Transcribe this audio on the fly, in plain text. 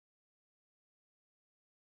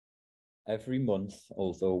Every month,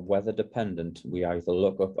 although weather dependent, we either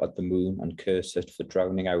look up at the moon and curse it for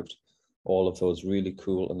drowning out all of those really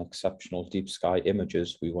cool and exceptional deep sky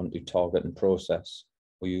images we want to target and process,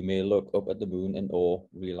 or you may look up at the moon in awe,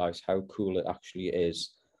 realize how cool it actually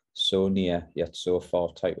is, so near yet so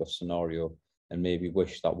far type of scenario, and maybe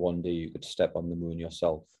wish that one day you could step on the moon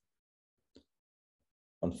yourself.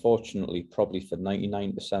 Unfortunately, probably for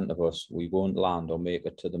 99% of us, we won't land or make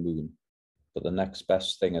it to the moon. But the next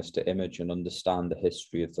best thing is to image and understand the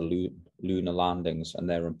history of the lunar landings and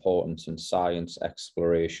their importance in science,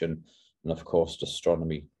 exploration, and of course,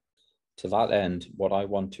 astronomy. To that end, what I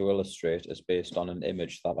want to illustrate is based on an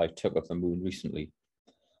image that I took of the moon recently.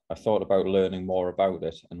 I thought about learning more about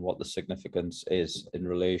it and what the significance is in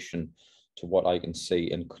relation to what I can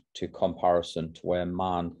see to comparison to where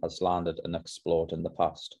man has landed and explored in the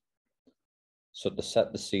past. So to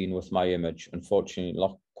set the scene with my image, unfortunately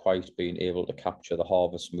not quite being able to capture the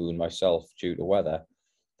harvest moon myself due to weather,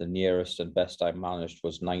 the nearest and best I managed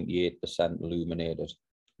was 98% illuminated,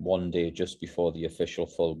 one day just before the official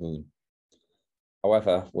full moon.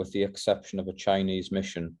 However, with the exception of a Chinese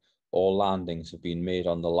mission, all landings have been made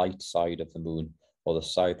on the light side of the moon, or the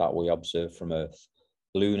side that we observe from Earth,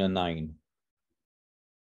 Luna 9.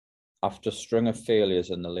 After a string of failures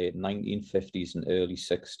in the late 1950s and early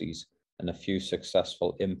 60s, and a few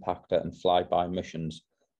successful impactor and flyby missions,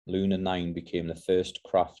 Luna 9 became the first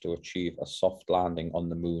craft to achieve a soft landing on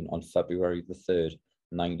the moon on February the 3rd,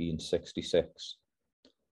 1966.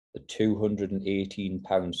 The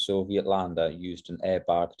 218-pound Soviet lander used an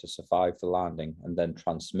airbag to survive the landing and then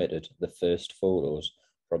transmitted the first photos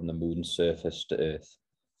from the moon's surface to Earth.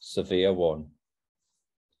 Surveyor 1.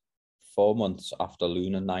 4 months after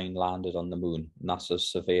Luna 9 landed on the moon, NASA's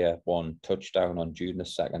Surveyor 1 touched down on June 2,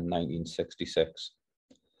 1966.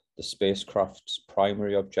 The spacecraft's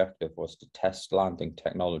primary objective was to test landing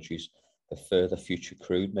technologies for further future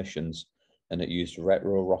crewed missions, and it used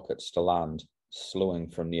retro rockets to land, slowing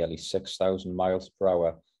from nearly 6,000 miles per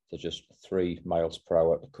hour to just 3 miles per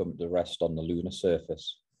hour to come to rest on the lunar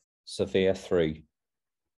surface. Surveyor 3.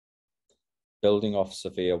 Building off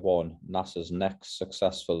Surveyor 1, NASA's next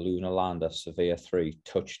successful lunar lander, Surveyor 3,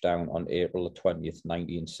 touched down on April 20th,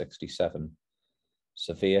 1967.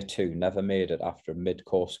 Surveyor 2 never made it after a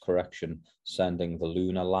mid-course correction, sending the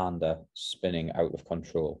lunar lander spinning out of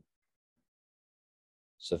control.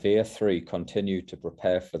 Surveyor 3 continued to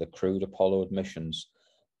prepare for the crewed Apollo missions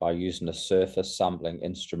by using a surface sampling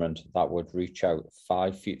instrument that would reach out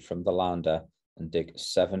 5 feet from the lander and dig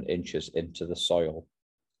 7 inches into the soil.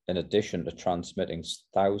 In addition to transmitting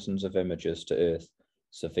thousands of images to Earth,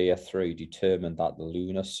 Surveyor 3 determined that the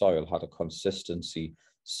lunar soil had a consistency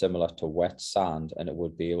similar to wet sand and it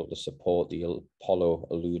would be able to support the Apollo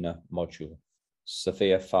lunar module.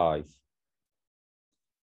 Surveyor 5.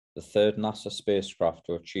 The third NASA spacecraft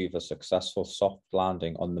to achieve a successful soft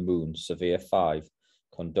landing on the moon, Surveyor 5,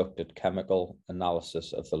 conducted chemical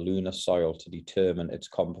analysis of the lunar soil to determine its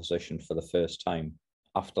composition for the first time.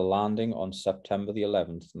 After landing on September the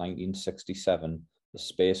 11th, 1967, the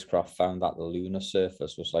spacecraft found that the lunar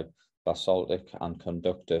surface was like basaltic and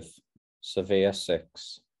conductive. Surveyor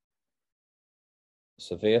 6.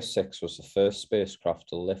 Surveyor 6 was the first spacecraft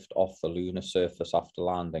to lift off the lunar surface after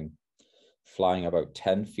landing, flying about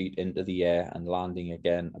 10 feet into the air and landing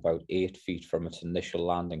again about 8 feet from its initial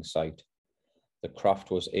landing site. The craft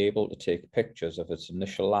was able to take pictures of its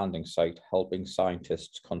initial landing site, helping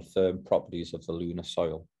scientists confirm properties of the lunar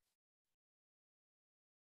soil.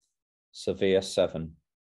 Surveyor 7.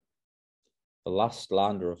 The last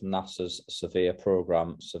lander of NASA's Surveyor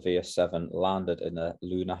program, Surveyor 7, landed in the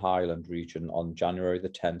Lunar Highland region on January the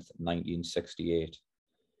 10th, 1968.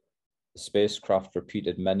 The spacecraft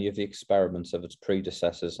repeated many of the experiments of its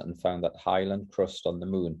predecessors and found that highland crust on the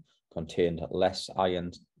moon contained less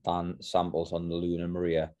iron than samples on the lunar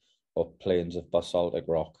maria, or plains of basaltic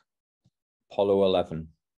rock. Apollo 11.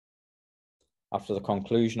 After the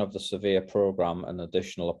conclusion of the Surveyor program and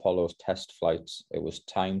additional Apollo test flights, it was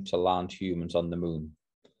time to land humans on the moon.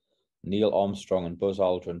 Neil Armstrong and Buzz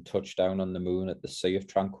Aldrin touched down on the moon at the Sea of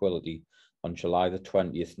Tranquility on July the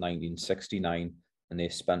 20th, 1969, and they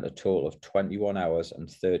spent a total of 21 hours and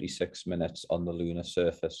 36 minutes on the lunar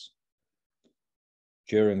surface.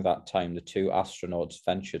 During that time, the 2 astronauts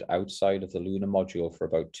ventured outside of the lunar module for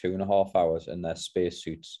about 2.5 hours in their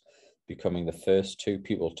spacesuits, becoming the first 2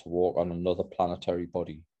 people to walk on another planetary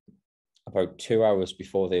body. About 2 hours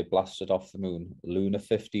before they blasted off the moon, Luna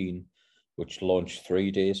 15, which launched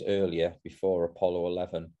 3 days earlier before Apollo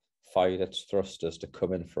 11, fired its thrusters to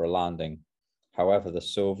come in for a landing. However, the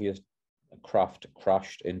Soviet craft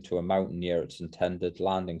crashed into a mountain near its intended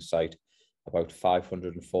landing site, about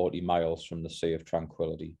 540 miles from the Sea of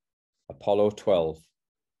Tranquility. Apollo 12.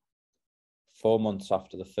 4 months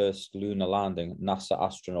after the first lunar landing, NASA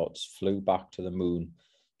astronauts flew back to the moon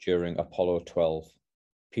during Apollo 12.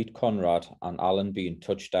 Pete Conrad and Alan Bean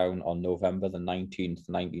touched down on November the 19th,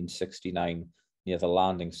 1969, near the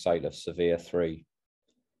landing site of Surveyor 3.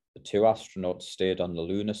 The two astronauts stayed on the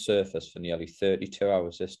lunar surface for nearly 32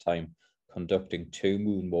 hours this time, conducting 2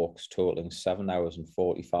 moonwalks totaling 7 hours and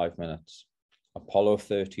 45 minutes. Apollo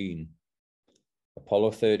 13.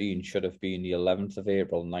 Apollo 13 should have been the 11th of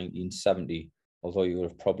April 1970, although you would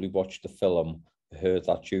have probably watched the film and heard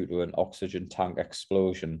that due to an oxygen tank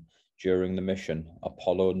explosion during the mission,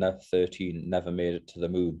 Apollo 13 never made it to the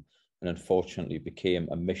moon and unfortunately became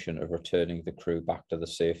a mission of returning the crew back to the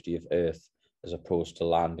safety of Earth as opposed to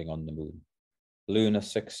landing on the moon. Luna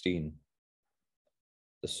 16.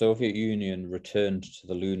 The Soviet Union returned to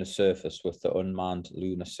the lunar surface with the unmanned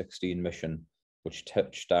Luna 16 mission, which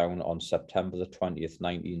touched down on September the 20th,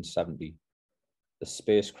 1970. The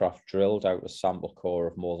spacecraft drilled out a sample core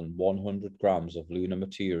of more than 100 grams of lunar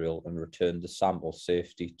material and returned the sample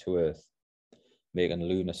safely to Earth, making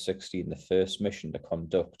Luna 16 the first mission to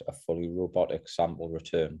conduct a fully robotic sample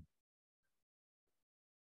return.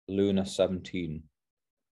 Luna 17.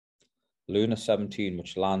 Luna 17,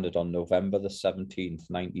 which landed on November the 17th,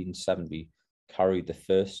 1970, carried the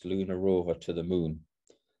first lunar rover to the moon.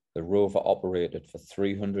 The rover operated for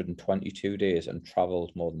 322 days and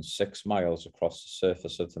travelled more than 6 miles across the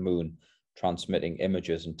surface of the moon, transmitting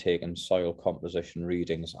images and taking soil composition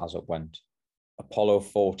readings as it went. Apollo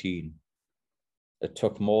 14. It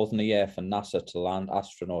took more than a year for NASA to land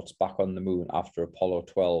astronauts back on the moon after Apollo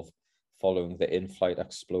 12, following the in-flight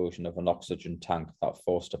explosion of an oxygen tank that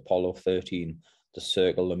forced Apollo 13 to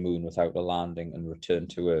circle the moon without a landing and return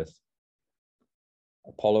to Earth.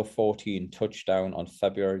 Apollo 14 touched down on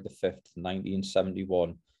February the 5th,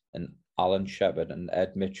 1971, and Alan Shepard and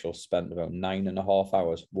Ed Mitchell spent about 9.5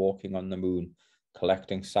 hours walking on the moon,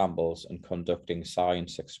 collecting samples and conducting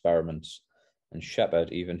science experiments. And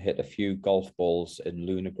Shepard even hit a few golf balls in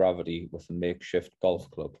lunar gravity with a makeshift golf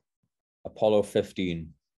club. Apollo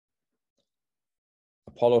 15.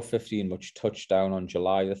 Apollo 15, which touched down on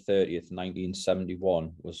July the 30th,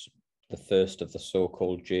 1971, was the first of the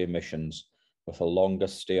so-called J missions, with a longer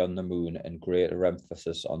stay on the moon and greater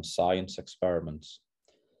emphasis on science experiments.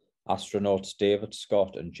 Astronauts David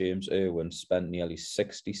Scott and James Irwin spent nearly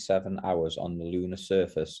 67 hours on the lunar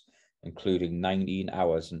surface, including 19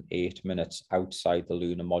 hours and 8 minutes outside the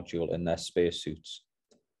lunar module in their spacesuits.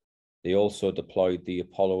 They also deployed the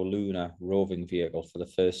Apollo Luna roving vehicle for the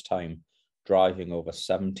first time, driving over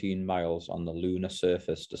 17 miles on the lunar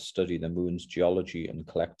surface to study the moon's geology and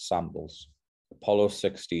collect samples. Apollo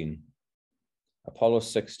 16. Apollo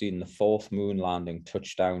 16, the fourth moon landing,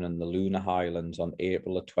 touched down in the lunar highlands on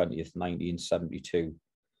April 20th, 1972.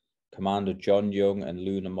 Commander John Young and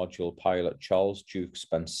lunar module pilot Charles Duke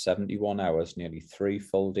spent 71 hours, nearly 3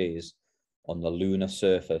 full days, on the lunar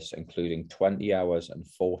surface, including 20 hours and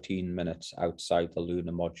 14 minutes outside the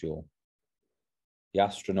lunar module. The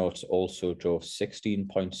astronauts also drove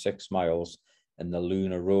 16.6 miles in the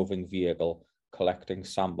lunar roving vehicle, collecting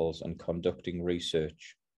samples and conducting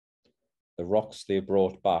research. The rocks they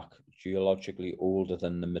brought back, geologically older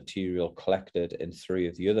than the material collected in 3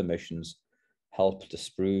 of the other missions, helped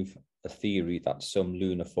disprove a theory that some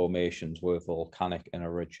lunar formations were volcanic in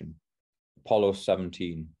origin. Apollo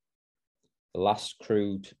 17. The last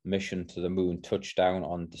crewed mission to the moon touched down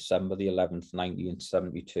on December the 11th,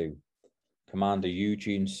 1972. Commander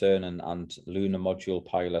Eugene Cernan and lunar module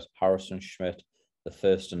pilot Harrison Schmitt, the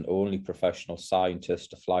first and only professional scientist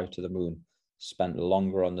to fly to the moon, spent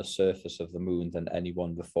longer on the surface of the moon than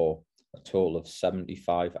anyone before, a total of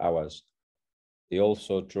 75 hours. They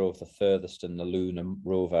also drove the furthest in the lunar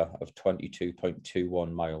rover of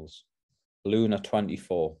 22.21 miles. Luna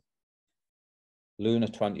 24. Luna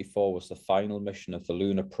 24 was the final mission of the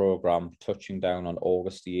lunar program, touching down on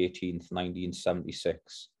August the 18th,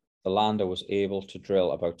 1976. The lander was able to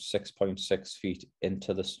drill about 6.6 feet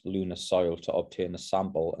into the lunar soil to obtain a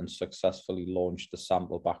sample and successfully launched the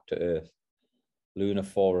sample back to Earth. Luna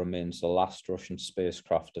 4 remains the last Russian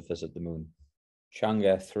spacecraft to visit the moon.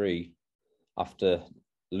 Chang'e 3. After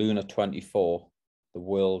Luna 24, the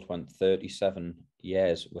world went 37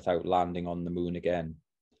 years without landing on the moon again.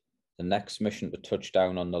 The next mission to touch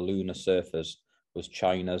down on the lunar surface was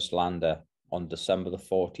China's lander on December the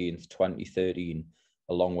 14th, 2013,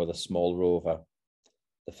 along with a small rover.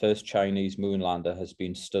 The first Chinese moonlander has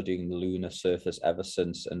been studying the lunar surface ever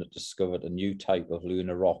since, and it discovered a new type of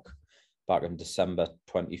lunar rock back in December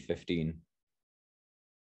 2015.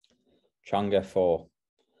 Chang'e 4.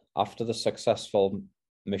 After the successful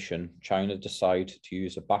mission, China decided to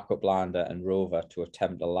use a backup lander and rover to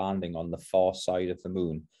attempt a landing on the far side of the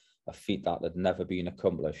moon, a feat that had never been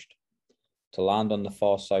accomplished. To land on the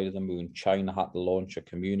far side of the moon, China had to launch a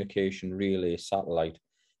communication relay satellite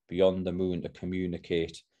beyond the moon to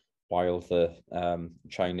communicate while the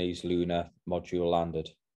Chinese lunar module landed.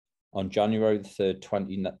 On January 3rd,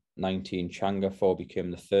 2019, Chang'e 4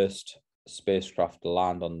 became the first spacecraft to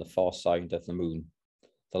land on the far side of the moon.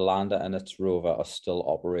 The lander and its rover are still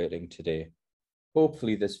operating today.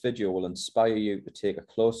 Hopefully this video will inspire you to take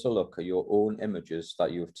a closer look at your own images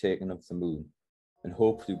that you have taken of the moon. And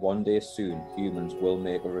hopefully one day soon, humans will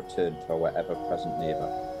make a return to our ever-present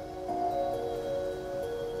neighbour.